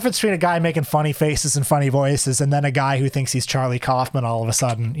 there's a difference between a guy making funny faces and funny voices and then a guy who thinks he's Charlie Kaufman all of a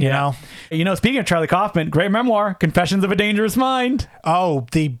sudden, you know? You know, speaking of Charlie Kaufman, great memoir, Confessions of a Dangerous Mind. Oh,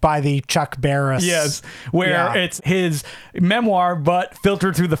 by the Chuck Barris. Yes, where it's his memoir, but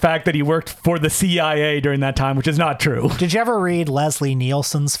filtered through the fact that he worked for the CIA during that time, which is not true. Did you ever read Leslie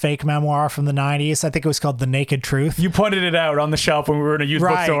Nielsen's fake memoir from the 90s? I think it was called The Naked Truth. You pointed it out on the shelf when we were in a used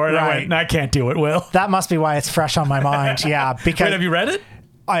bookstore, and I went, I can't do it, Will. That must be why it's fresh on my mind. Yeah, because wait, have you read it?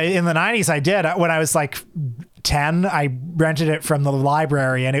 In the 90s, I did. When I was like 10, I rented it from the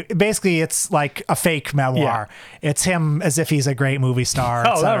library, and it's like a fake memoir. It's him as if he's a great movie star.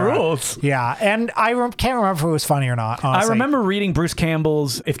 Oh, that rules. Yeah, and I can't remember if it was funny or not, honestly. I remember reading Bruce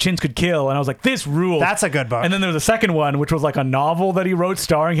Campbell's If Chins Could Kill, and I was like, this rules. That's a good book. And then there was a second one, which was like a novel that he wrote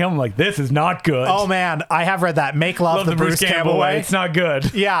starring him. I'm like, this is not good. Oh, man, I have read that. Make Love the Bruce Campbell Way. It's not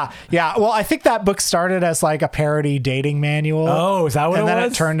good. Yeah. Well, I think that book started as like a parody dating manual. Oh, is that what it was? And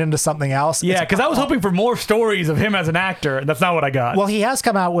then it turned into something else. Yeah, because I was hoping for more stories of him as an actor, and that's not what I got. Well, he has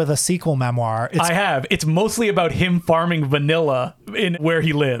come out with a sequel memoir. I have. It's mostly about him farming vanilla in where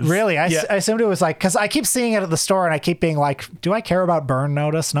he lives. Really? I assumed it was like, because I keep seeing it at the store and I keep being like, do I care about Burn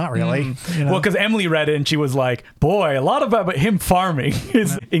Notice? Not really. You know? Well, because Emily read it and she was like, boy, a lot about him farming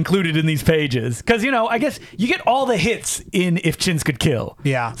is included in these pages. Because, you know, I guess you get all the hits in If Chins Could Kill.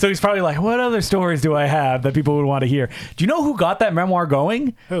 Yeah. So he's probably like, what other stories do I have that people would want to hear? Do you know who got that memoir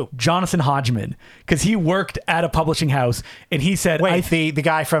going? Who? Jonathan Hodgman. Because he worked at a publishing house and he said, wait, the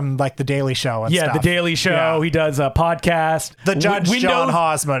guy from like The Daily Show and stuff. The Daily Show. Yeah. He does a podcast. The Judge John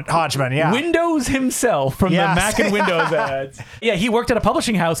Hodgman, yeah. Windows himself from the Mac and Windows ads. Yeah, he worked at a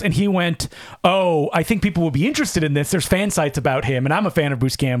publishing house and he went, oh, I think people will be interested in this. There's fan sites about him and I'm a fan of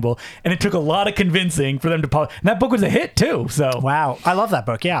Bruce Campbell. And it took a lot of convincing for them to publish. And that book was a hit too. So wow. I love that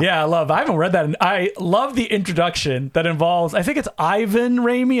book, yeah. Yeah, I haven't read that. And I love the introduction that involves, I think it's Ivan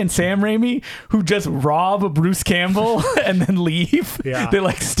Raimi and Sam Raimi who just rob Bruce Campbell and then leave. Yeah. They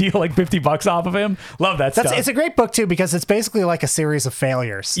like steal like $50 off of him. Love that stuff. It's a great book too because it's basically like a series of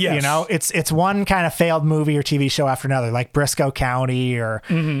failures. Yes. You know, it's one kind of failed movie or TV show after another, like Briscoe County or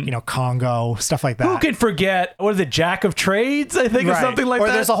you know, Congo, stuff like that. Who could forget? What is it, Jack of Trades? I think, or something like that.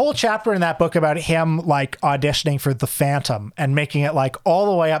 Or there's a whole chapter in that book about him like auditioning for The Phantom and making it like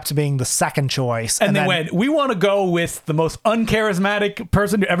all the way up to being the second choice. And they went, we want to go with the most uncharismatic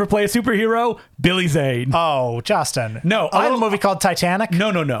person to ever play a superhero, Billy Zane. Oh, Justin. No, a little movie called Titanic.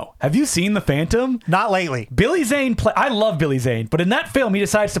 No. Have you seen The Phantom? Not lately. Billy Zane. I love Billy Zane, but in that film, he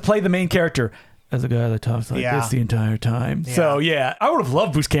decides to play the main character as a guy that talks like this the entire time. Yeah. So, yeah, I would have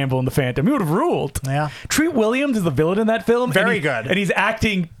loved Bruce Campbell in The Phantom. He would have ruled. Yeah. Treat Williams is the villain in that film. Very good. And he's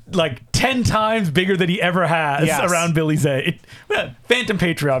acting like 10 times bigger than he ever has around Billy Zane. Phantom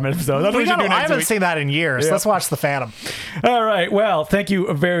Patreon episode. That's what we should do next I haven't week. seen that in years. Let's watch The Phantom. All right. Well, thank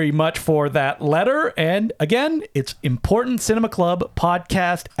you very much for that letter. And again, it's Important Cinema Club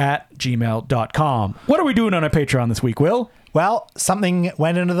podcast at gmail.com. What are we doing on our Patreon this week, Will? Well, something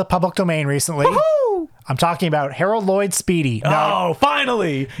went into the public domain recently. Woohoo! I'm talking about Harold Lloyd Speedy. Oh,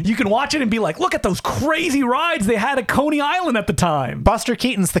 finally! You can watch it and be like, look at those crazy rides they had at Coney Island at the time. Buster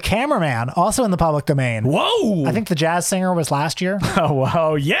Keaton's The Cameraman, also in the public domain. Whoa! I think The Jazz Singer was last year. Oh,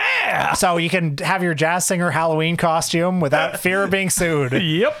 wow, yeah! So you can have your Jazz Singer Halloween costume without fear of being sued.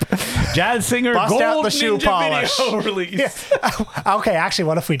 Yep. Jazz Singer Bust Gold out the shoe Ninja polish. Video release. Okay, actually,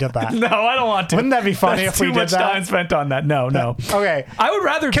 what if we did that? No, I don't want to. Wouldn't that be funny That's if we too did much that? time spent on that. No. Okay. I would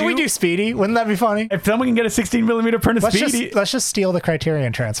rather Can we do Speedy? Wouldn't that be funny? if someone can get a 16mm print of Speedy. Let's just steal the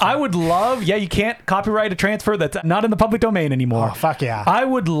Criterion transfer. I would love, you can't copyright a transfer that's not in the public domain anymore. Oh, fuck yeah. I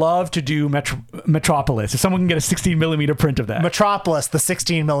would love to do Metropolis if someone can get a 16mm print of that. Metropolis, the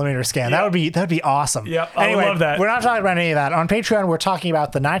 16mm scan. That would be awesome. Yep, I would Anyway, love that. we're not talking about any of that. On Patreon, we're talking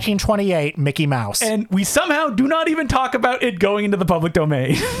about the 1928 Mickey Mouse. And we somehow do not even talk about it going into the public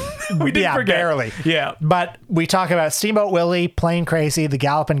domain. We did forget. Barely. Yeah. But we talk about Steamboat Willie, Plain Crazy, the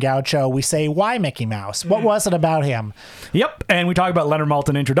Gallopin' Gaucho. We say, why Mickey Mouse? What was it about him? Yep. And we talk about Leonard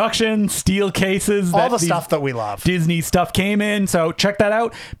Maltin introduction, steel cases. All the stuff that we love. Disney stuff came in. So check that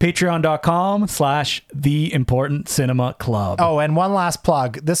out. Patreon.com/The Important Cinema Club. Oh, and one last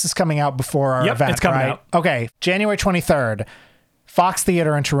plug. This is coming out before our Yep, event, it's coming right? out. Okay, January 23rd. Fox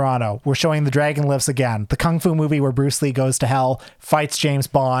Theater in Toronto. We're showing The Dragon Lives Again, the kung fu movie where Bruce Lee goes to hell, fights James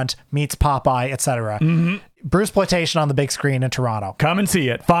Bond, meets Popeye, etc. Bruce Ploitation on the big screen in Toronto. Come and see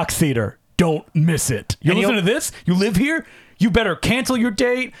it. Fox Theater. Don't miss it. You And listen to this? You live here? You better cancel your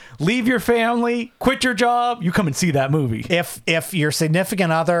date, leave your family, quit your job. You come and see that movie. If your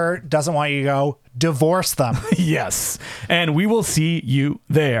significant other doesn't want you to go, divorce them. Yes. And we will see you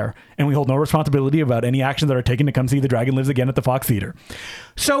there. And we hold no responsibility about any actions that are taken to come see The Dragon Lives Again at the Fox Theater.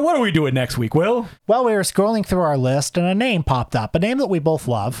 So what are we doing next week, Will? Well, we were scrolling through our list and a name popped up, a name that we both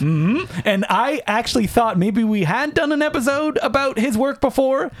love. And I actually thought maybe we had done an episode about his work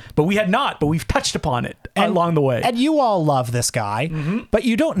before, but we had not. But we've touched upon it along the way. And you all love this guy, but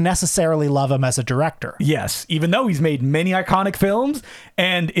you don't necessarily love him as a director. Yes, even though he's made many iconic films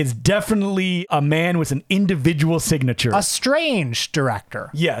and is definitely a man with an individual signature. A strange director.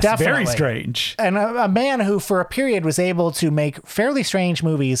 Yes, definitely. very strange. And a man who, for a period, was able to make fairly strange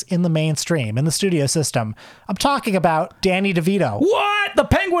movies in the mainstream, in the studio system. I'm talking about Danny DeVito. What? The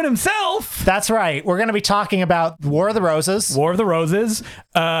Penguin himself? That's right. We're going to be talking about War of the Roses, War of the Roses.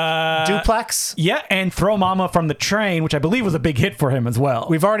 Duplex. Yeah, and Throw Mama from the Train, which I believe was a big hit for him as well.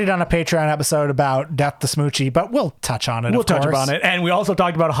 We've already done a Patreon episode about Death to Smoochie, but we'll touch on it, We'll of course. touch upon it. And we also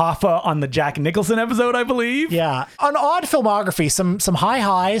talked about Hoffa on the Jack Nicholson episode, I believe. Yeah. An odd filmography, some high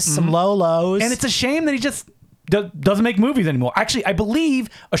highs, some low lows. And it's a shame that he just doesn't make movies anymore. Actually, I believe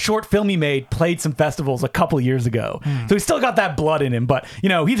a short film he made played some festivals a couple of years ago. So he's still got that blood in him. But,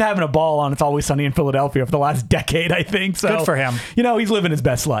 he's having a ball on It's Always Sunny in Philadelphia for the last decade, I think. So, good for him. He's living his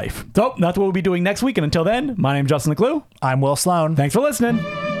best life. So that's what we'll be doing next week. And until then, my name's Justin LeClue. I'm Will Sloan. Thanks for listening.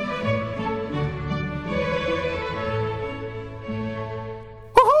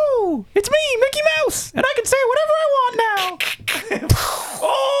 Woohoo! It's me, Mickey Mouse, and I can say whatever I want now.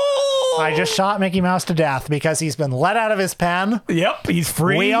 Oh! I just shot Mickey Mouse to death because he's been let out of his pen. Yep, he's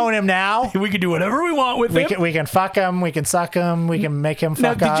free. We own him now. We can do whatever we want with him. We can fuck him. We can suck him. We can make him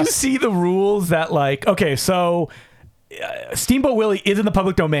Now, fuck us. did you see the rules that, okay, so Steamboat Willie is in the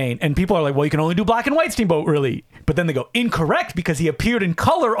public domain, and people are like, well, you can only do black and white Steamboat Willie. But then they go, incorrect, because he appeared in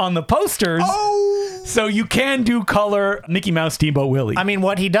color on the posters. Oh! So you can do color Mickey Mouse Steamboat Willie. I mean,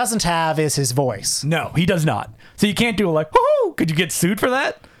 what he doesn't have is his voice. No, he does not. So you can't do woohoo! Could you get sued for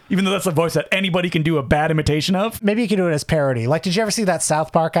that? Even though that's a voice that anybody can do a bad imitation of? Maybe you could do it as parody. Like, did you ever see that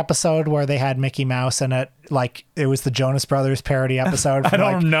South Park episode where they had Mickey Mouse in it? Like, it was the Jonas Brothers parody episode from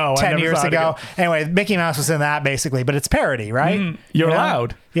I don't know. 10 years saw it ago. again. Anyway, Mickey Mouse was in that basically, but it's parody, right? You're You know?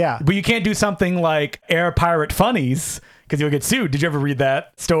 allowed. Yeah. But you can't do something like Air Pirate Funnies, because you'll get sued. Did you ever read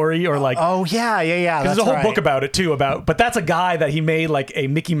that story? Or Oh, yeah. there's a whole book about it too, but that's a guy that he made like a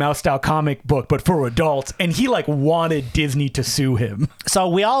Mickey Mouse style comic book, but for adults, and he wanted Disney to sue him. So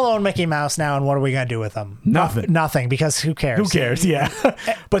we all own Mickey Mouse now, and what are we going to do with them? Nothing. Nothing, because who cares? Who cares? Yeah.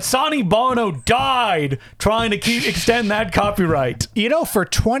 But Sonny Bono died trying to extend that copyright. For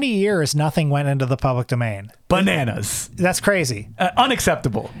 20 years, nothing went into the public domain. Bananas. That's crazy.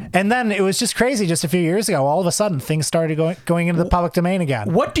 Unacceptable. And then it was just crazy just a few years ago. All of a sudden, things started going into the public domain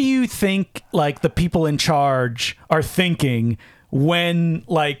again. What do you think, the people in charge are thinking when,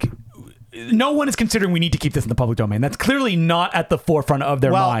 no one is considering we need to keep this in the public domain. That's clearly not at the forefront of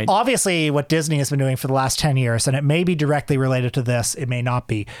their Well, mind. obviously, what Disney has been doing for the last 10 years, and it may be directly related to this, it may not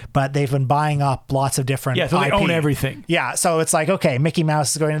be, but they've been buying up lots of different Yeah, so they IP. own everything. Yeah, so it's like, okay, Mickey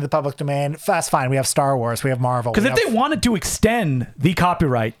Mouse is going into the public domain. That's fine. We have Star Wars. We have Marvel. Because if they wanted to extend the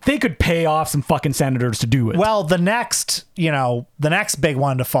copyright, they could pay off some fucking senators to do it. Well, the next big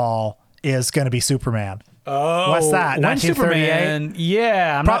one to fall is going to be Superman. oh, what's that, when 1938? Superman?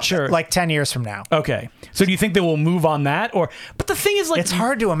 Yeah, I'm not sure. Like 10 years from now. Okay, so do you think they will move on that, or? But the thing is, like, It's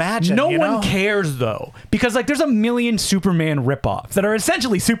hard to imagine. no you one know? cares though, because like there's a million Superman ripoffs that are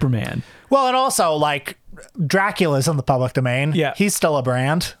essentially Superman. Well, and also, like, Dracula's in the public domain. Yeah. He's still a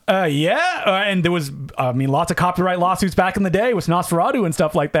brand. And there was, lots of copyright lawsuits back in the day with Nosferatu and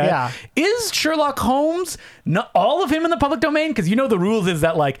stuff like that. Yeah. Is Sherlock Holmes, not all of him in the public domain? Because the rules is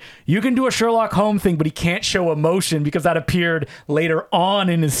that, like, you can do a Sherlock Holmes thing, but he can't show emotion because that appeared later on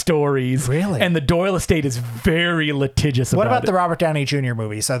in his stories. Really? And the Doyle estate is very litigious What about about it. the Robert Downey Jr.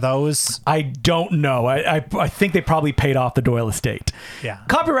 movies? Are those... I don't know. I think they probably paid off the Doyle estate. Yeah.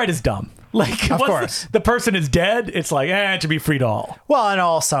 Copyright is dumb. Like, Of once course. the person is dead, it's like, it should be free to all. Well, and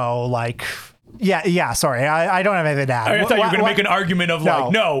also, like... Yeah, sorry. I don't have anything to add. I thought you were going to make an argument of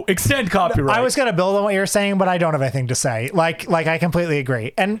like, no, extend copyright. I was going to build on what you're saying, but I don't have anything to say. Like I completely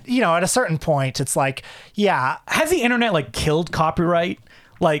agree. And, at a certain point, it's like, yeah. Has the internet like killed copyright?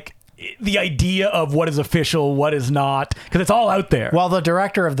 Like the idea of what is official, what is not, because it's all out there. Well, the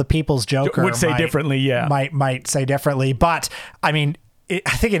director of The People's Joker Would say differently, yeah. Might say differently. But, I mean...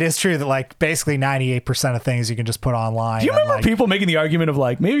 I think it is true that like basically 98% of things you can just put online. Do you remember like, people making the argument of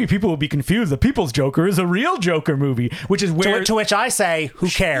like, maybe people will be confused that People's Joker is a real Joker movie, which is where... to which I say, who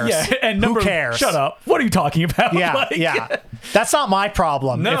cares? Yeah, and who cares? Shut up. What are you talking about? Yeah, Like, yeah. That's not my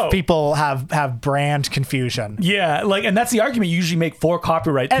problem No. if people have brand confusion. Yeah, like, and that's the argument you usually make for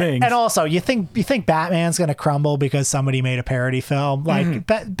copyright things. And also, you think Batman's going to crumble because somebody made a parody film? Like,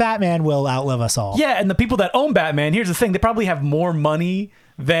 Batman will outlive us all. Yeah, and the people that own Batman, here's the thing, they probably have more money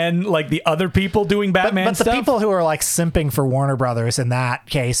than like the other people doing Batman But the stuff. people who are like simping for Warner Brothers in that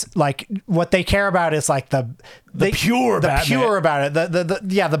case, like what they care about is like the pure Batman. pure about it.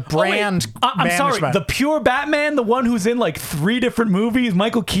 The brand. I'm sorry, management. the pure Batman, the one who's in like 3 different movies.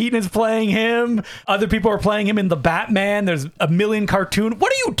 Michael Keaton is playing him. Other people are playing him in the Batman. There's a million cartoon.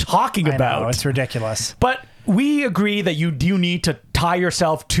 What are you talking I about? know, it's ridiculous. But we agree that you do need to tie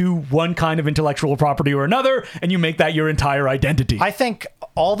yourself to one kind of intellectual property or another, and you make that your entire identity. I think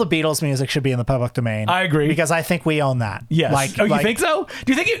all the Beatles music should be in the public domain. I agree. because I think we own that. Yes. You think so?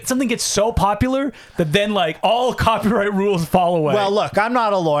 Do you think something gets so popular that then like all copyright rules fall away? Well, look, I'm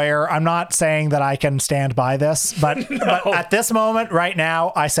not a lawyer. I'm not saying that I can stand by this, but at this moment, right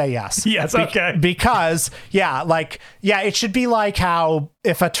now, I say yes. Yes, okay. Because, it should be like how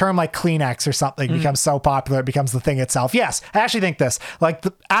if a term like Kleenex or something becomes so popular, it becomes the thing itself. Yes, I actually think this. Like,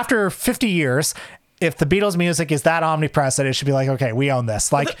 after 50 years... if the Beatles music is that omnipresent, it should be like, okay, we own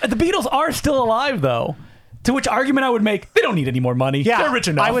this. Like the Beatles are still alive, though. To which argument I would make, they don't need any more money. yeah, They're rich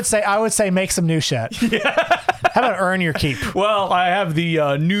enough. I would say make some new shit. Yeah. How about earn your keep? Well, I have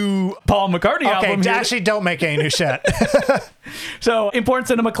the new Paul McCartney album Okay, here. actually, don't make any new shit. So, Important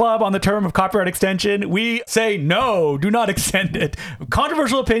Cinema Club, on the term of copyright extension, we say no, do not extend it.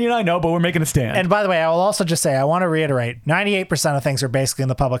 Controversial opinion, I know, but we're making a stand. And by the way, I will also just say, I want to reiterate, 98% of things are basically in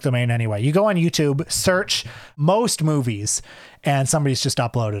the public domain anyway. You go on YouTube, search most movies, and somebody's just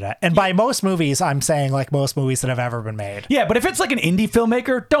uploaded it. And by most movies, I'm saying like most movies that have ever been made. yeah, but if it's like an indie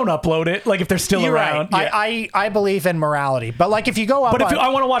filmmaker, don't upload it. Like if they're still You're around. right. Yeah. I believe in morality. But like if you go up But if on, I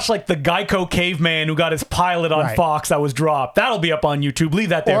want to watch like the Geico caveman who got his pilot on Right. Fox that was dropped, that'll be up on YouTube. Leave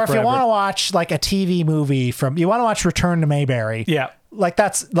that there or if forever. you want to watch like a TV movie you want to watch Return to Mayberry. Yeah. Like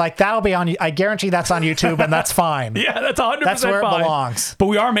that'll be on, I guarantee that's on YouTube and that's fine. Yeah, that's 100% That's where it fine. belongs. But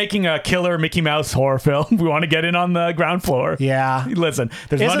we are making a killer Mickey Mouse horror film. We want to get in on the ground floor. Yeah. Listen,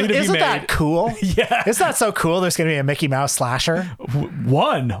 there's money to be Isn't made. that cool? Yeah. Isn't that so cool? There's going to be a Mickey Mouse slasher.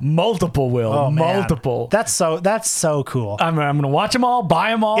 Multiple, Will. Oh, man. Multiple. That's so cool. I'm going to watch them all, buy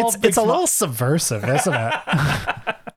them all. It's a little subversive, isn't it?